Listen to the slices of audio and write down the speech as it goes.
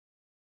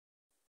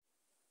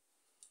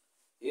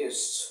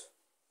Yes,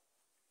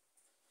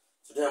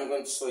 today I'm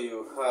going to show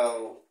you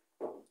how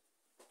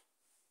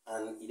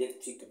an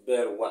electric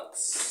bell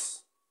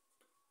works.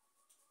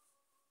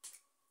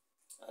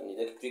 An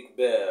electric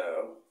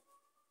bell,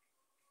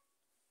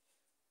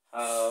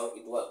 how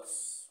it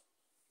works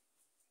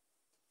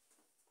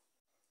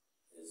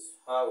is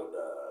how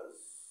does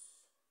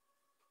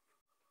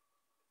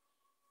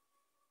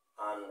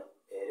an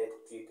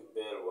electric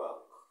bell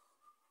work?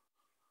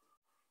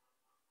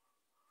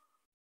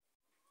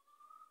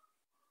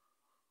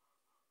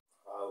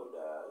 How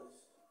does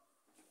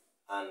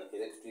an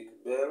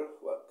electric bell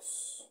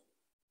works?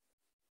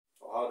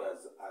 Or how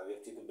does an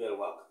electric bell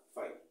work?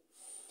 Fine.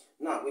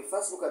 Now we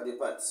first look at the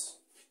parts.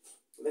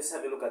 Let's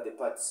have a look at the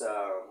parts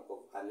of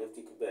an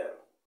electric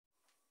bell.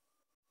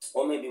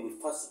 Or maybe we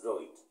first draw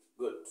it.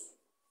 Good.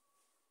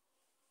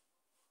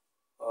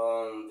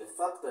 The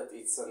fact that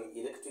it's an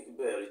electric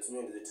bell, it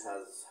means it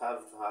have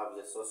to have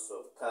the source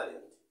of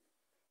current.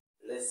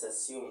 Let's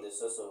assume the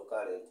source of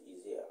current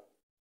is here.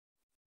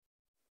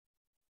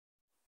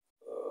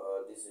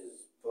 This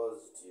is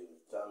positive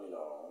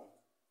terminal.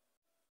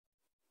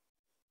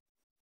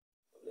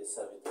 Let's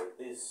have it like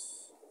this.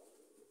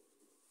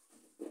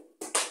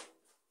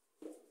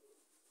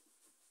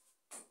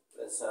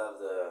 Let's have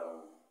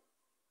the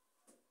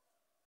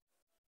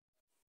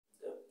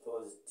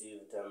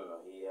positive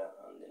terminal here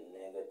and the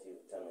negative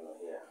terminal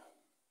here.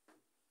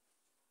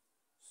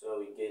 So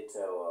we get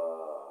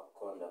our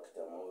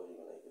conductor moving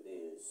like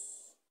this,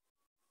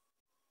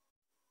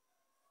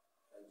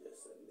 and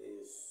just like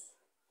this,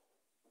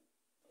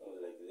 move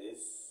like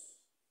this,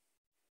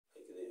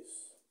 like this.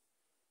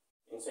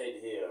 Inside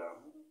here,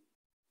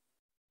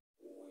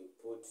 we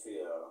put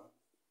here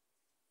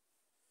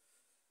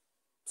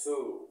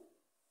two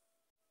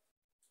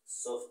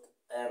soft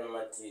iron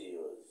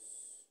materials,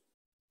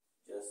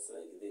 just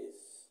like this.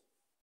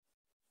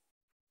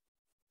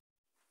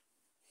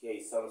 Here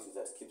is something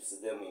that keeps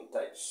them in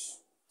touch.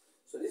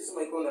 So this is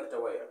my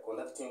conductor wire,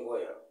 conducting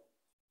wire.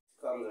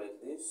 It comes like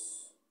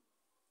this.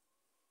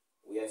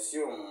 We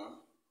assume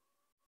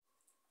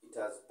it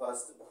has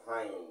passed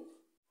behind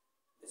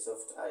the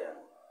soft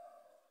iron.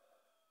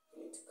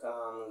 And it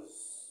comes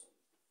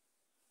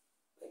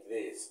like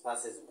this,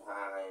 passes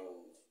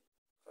behind,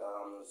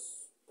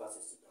 comes,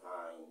 passes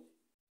behind,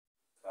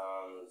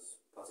 comes,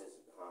 passes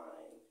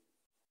behind,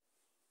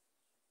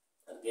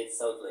 and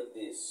gets out like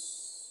this.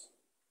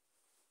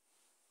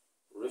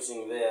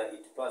 Reaching there,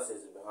 it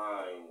passes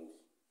behind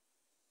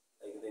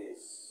like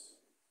this,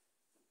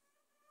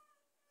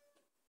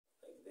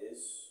 like this,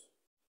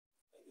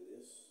 like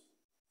this,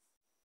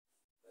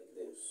 like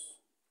this.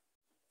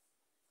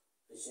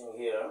 Reaching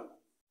here,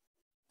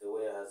 the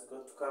wire has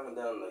got to come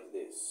down like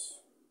this.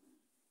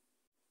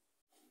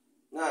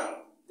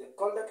 Now, the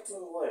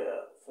conducting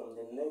wire from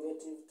the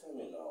negative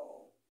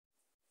terminal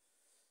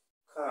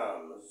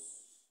comes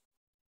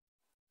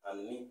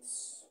and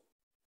meets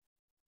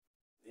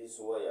this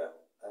wire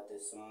at a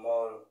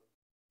small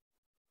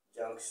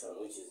junction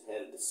which is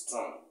held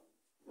strong.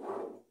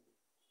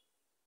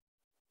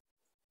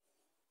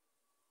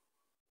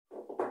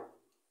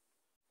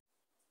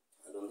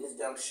 And on this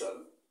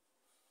junction,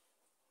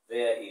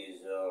 there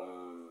is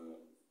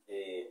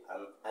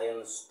an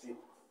iron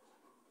strip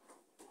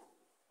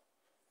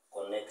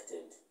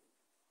connected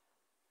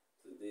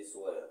to this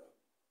wire.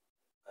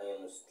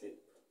 Iron strip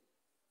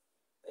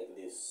like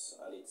this,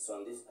 and it's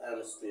on this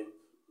iron strip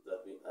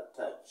that we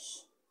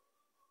attach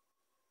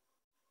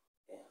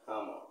a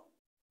hammer.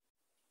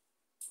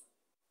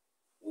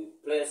 We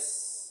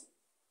place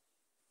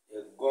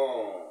a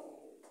gong.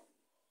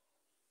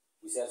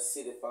 We shall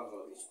see the function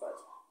of each part.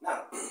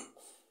 Now,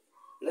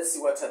 let's see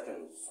what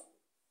happens.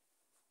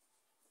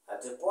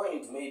 At a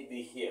point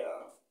maybe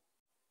here,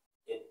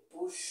 a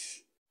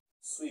push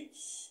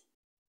switch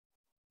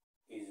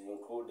is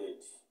included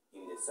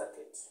in the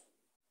circuit.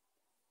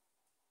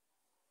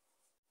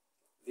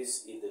 This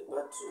is the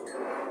battery.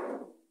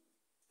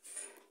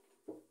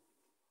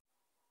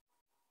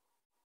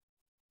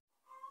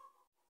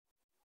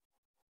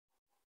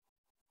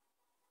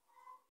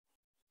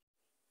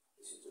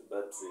 This is the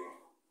battery.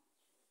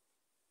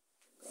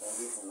 Can I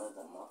get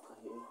another marker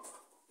here?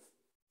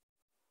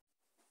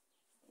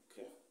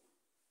 Okay.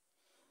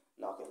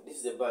 Now, this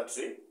is the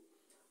battery.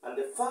 And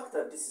the fact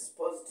that this is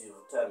positive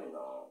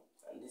terminal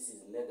and this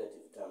is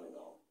negative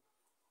terminal,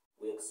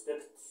 we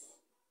expect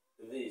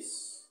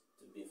this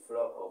to be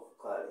flow of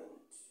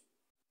current.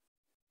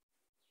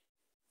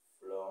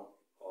 Flow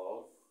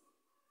of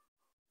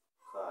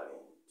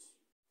current.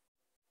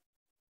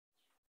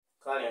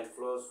 Current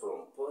flows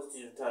from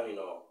positive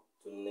terminal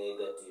to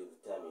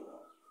negative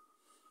terminal.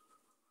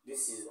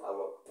 This is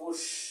our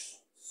push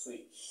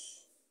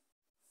switch.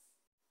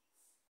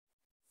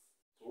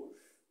 Push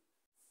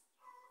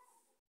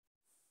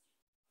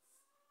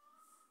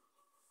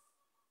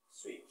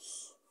switch.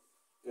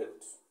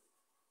 Good.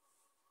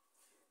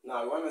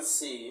 Now I want to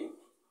see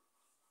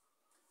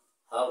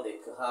how the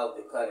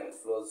current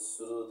flows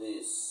through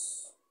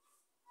this.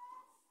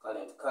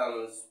 Current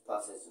comes,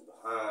 passes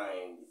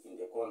behind in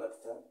the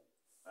conductor,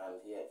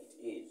 and here it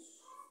is.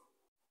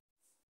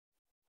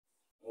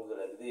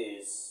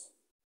 this,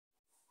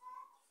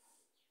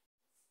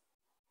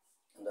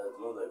 and as it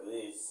moves like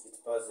this, it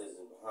passes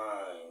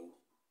behind,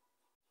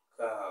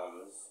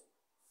 comes,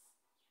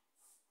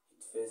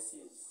 it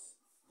faces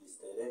this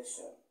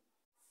direction.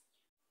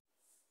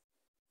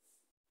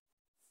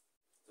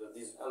 So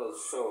these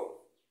arrows show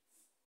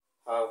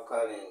how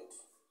current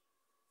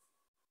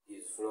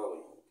is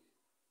flowing.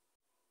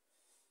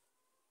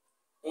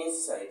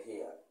 Inside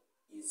here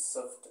is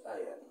soft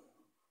iron.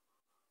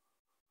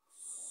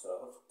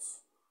 Soft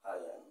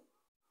iron.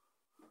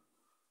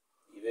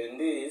 Even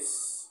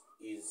this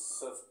is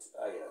soft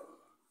iron.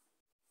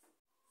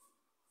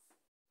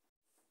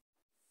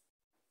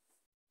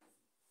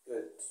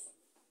 Good.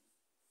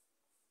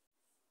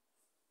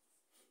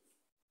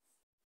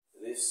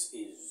 This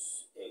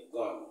is a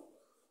gong.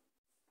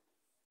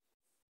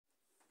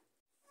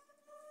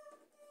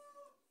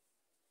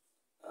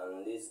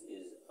 And this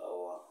is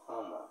our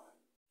hammer.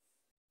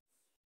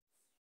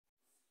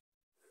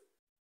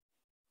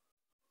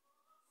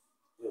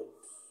 Good.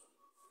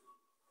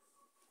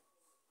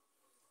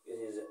 It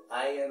is an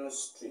iron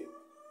strip.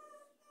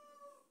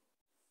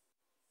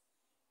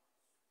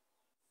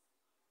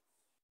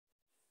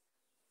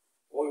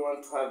 What we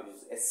want to have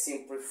is a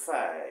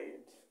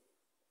simplified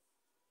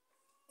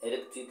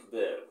electric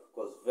bell,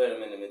 because very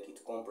many make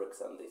it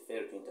complex and they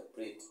fail to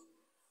interpret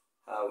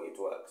how it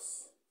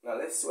works. Now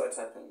let's see what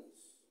happens.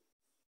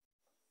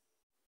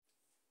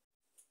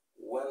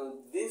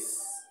 When this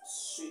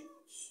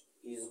switch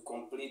is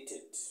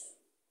completed,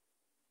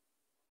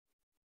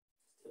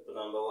 step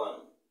number 1,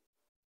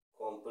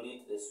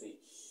 complete the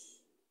switch.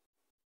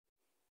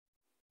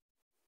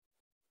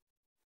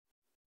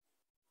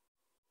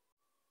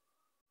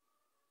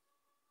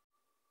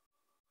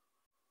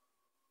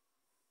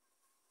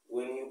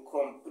 When you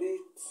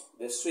complete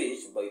the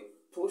switch by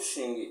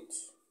pushing it,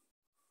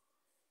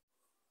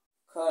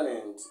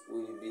 current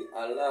will be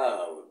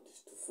allowed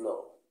to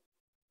flow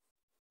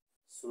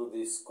through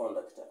this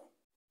conductor,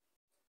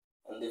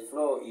 and the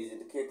flow is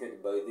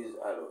indicated by these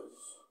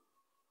arrows.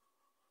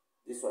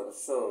 This one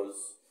shows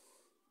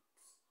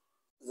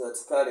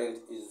that current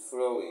is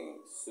flowing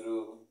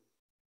through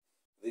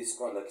this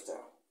conductor.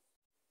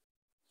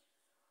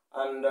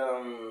 And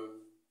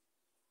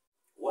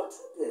what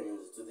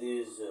happens to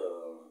these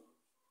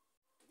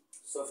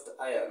soft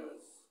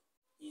irons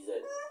is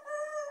that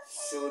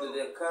should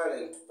the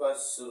current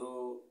pass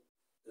through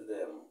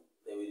them,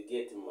 they will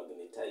get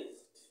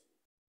magnetized.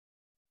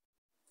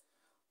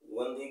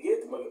 When they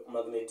get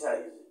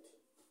magnetized,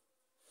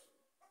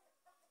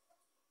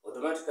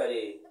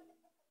 automatically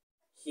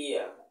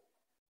here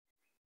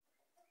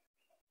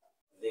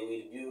they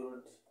will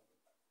build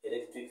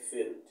electric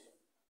field.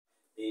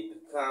 They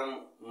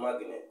become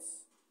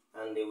magnets,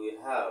 and they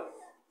will have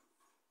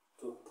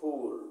to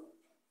pull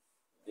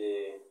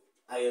the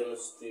iron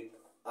strip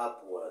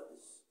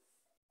upwards.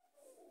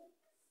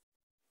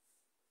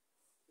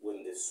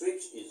 When the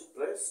switch is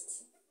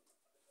pressed,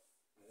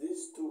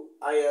 these two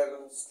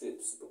iron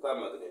strips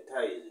become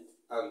magnetized,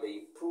 and they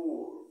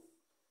pull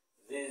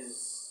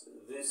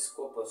this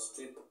copper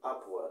strip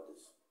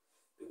upwards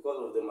because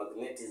of the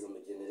magnetism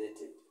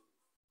generated.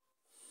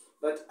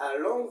 But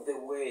along the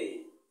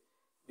way,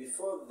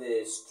 before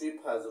the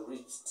strip has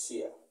reached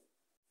here,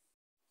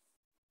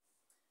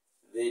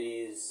 there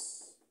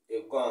is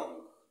a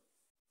gong.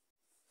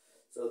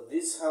 So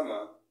this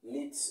hammer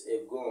meets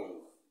a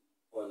gong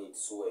on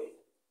its way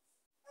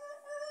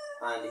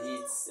and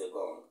hits the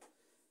gong.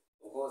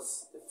 Of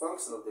course, the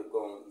function of the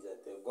gong is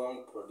that the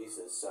gong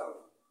produces sound.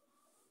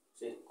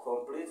 So it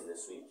completes the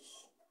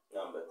switch,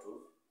 number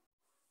 2.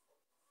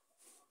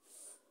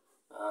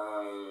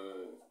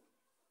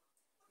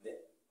 The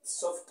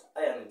soft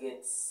iron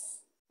gets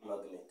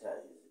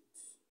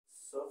magnetized.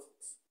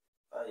 Soft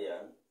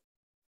iron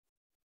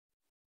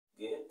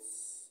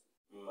gets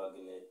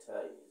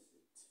magnetized.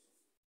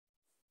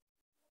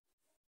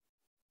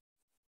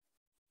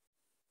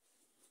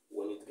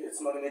 When it gets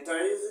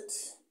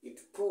magnetized, it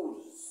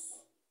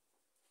pulls,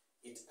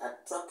 it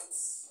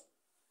attracts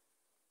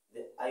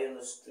the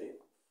iron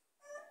strip.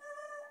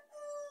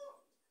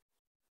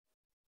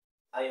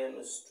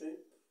 Iron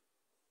strip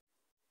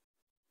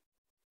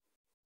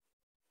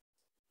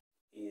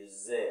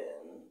is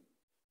then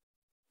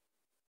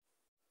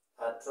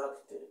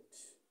attracted.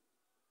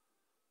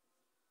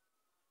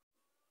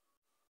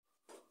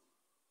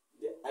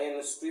 The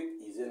iron strip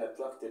is then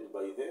attracted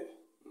by the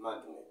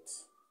magnet.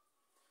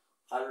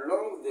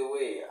 Along the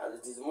way, as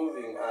it is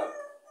moving up,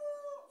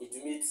 it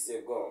meets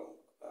the gong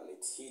and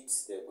it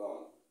hits the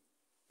gong.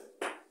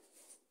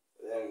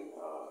 Then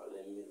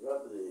let me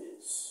rub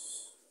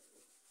this.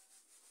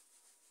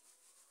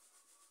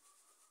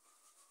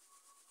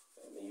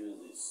 Let me use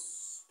this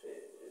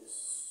space.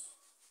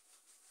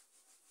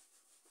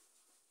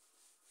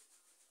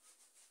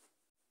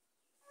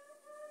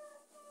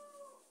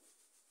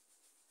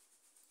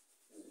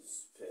 This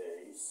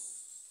space.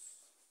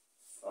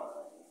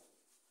 Fine.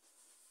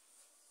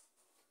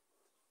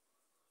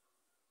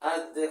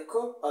 As the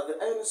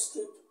iron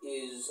strip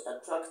is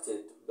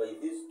attracted by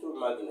these two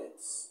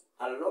magnets,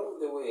 along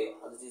the way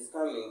as it is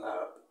coming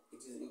up,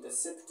 it is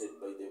intercepted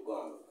by the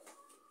gong.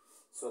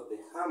 So the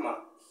hammer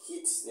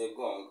hits the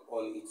gong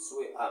on its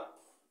way up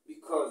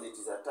because it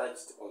is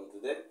attached onto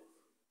the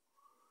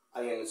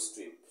iron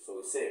strip.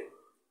 So we say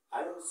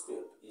iron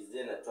strip is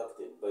then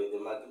attracted by the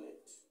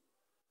magnet.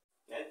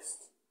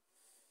 Next,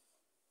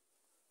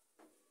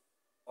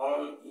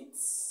 on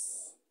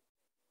its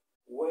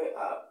way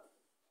up,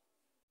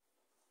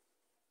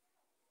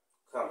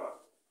 comma,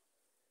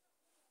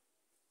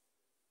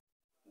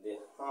 the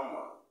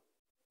hammer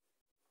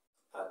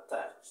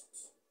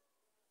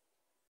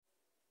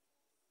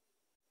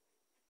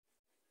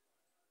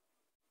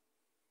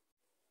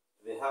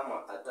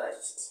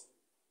attached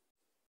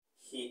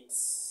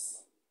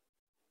hits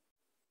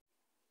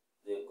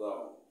the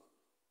gong.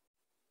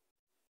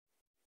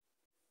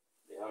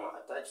 The hammer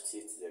attached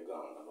hits the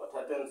gong. And what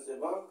happens to the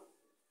gong?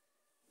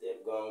 The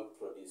gong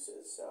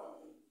produces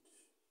sound.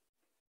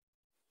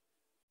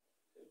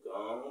 The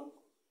gong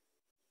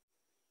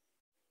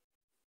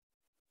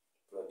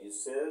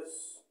produces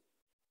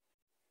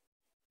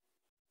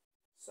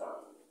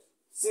sound.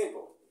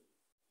 Simple.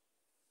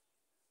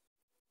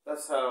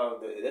 That's how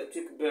the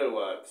electric bell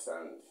works,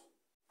 and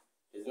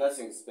it's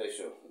nothing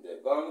special. The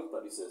gong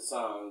produces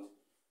sound.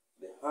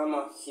 The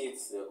hammer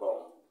hits the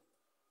gong.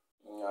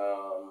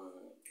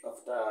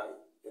 After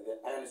the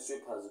iron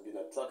strip has been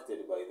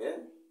attracted by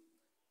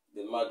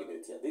the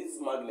magnet here.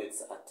 These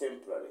magnets are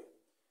temporary.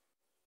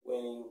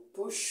 When you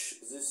push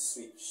this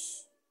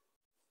switch,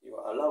 you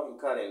are allowing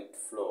current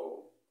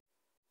flow.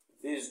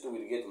 These two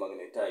will get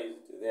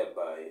magnetized,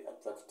 thereby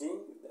attracting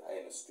the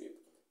iron strip.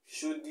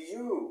 Should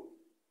you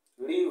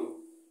leave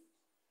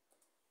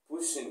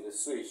pushing the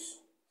switch,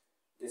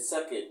 the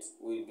circuit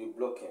will be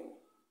broken.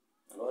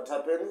 And what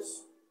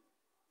happens?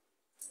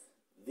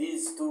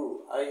 These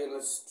two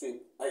iron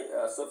strip,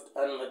 soft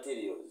iron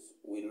materials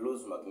will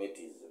lose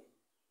magnetism.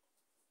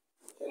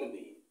 Can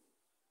be.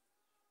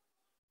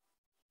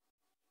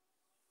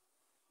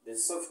 The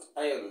soft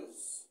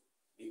ions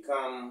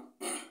become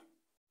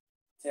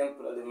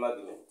temporary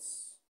magnets.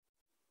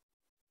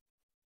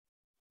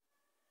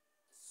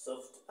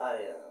 Soft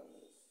ions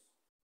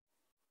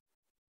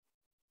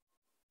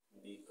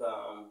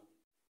become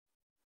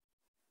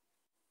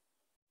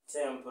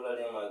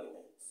temporary magnets.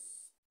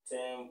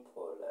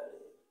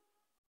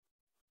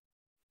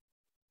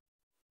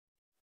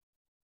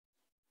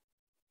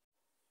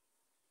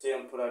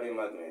 Temporary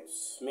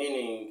magnets,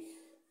 meaning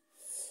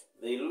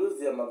they lose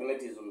their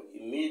magnetism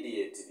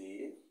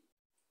immediately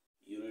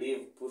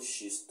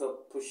you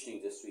stop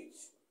pushing the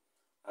switch,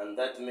 and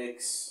that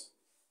makes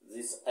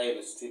this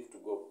iron strip to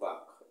go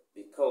back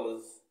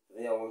because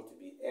there won't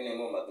be any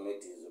more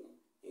magnetism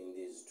in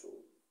these two.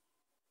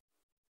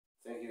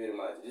 Thank you very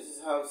much. This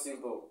is how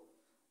simple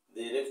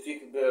the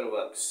electric bell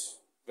works.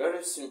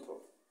 Very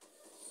simple.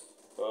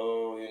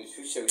 In the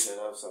future we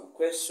shall have some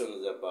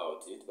questions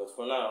about it, but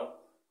for now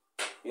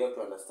you have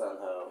to understand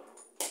how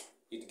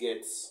it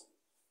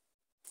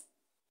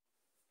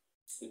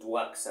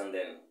works, and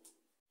then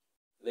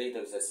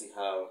later we shall see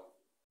how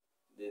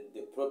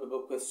the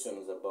probable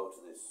questions about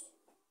this,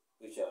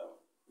 which are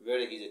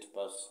very easy to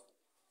pass,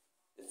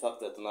 the fact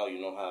that now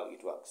you know how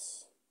it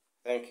works.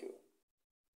 Thank you.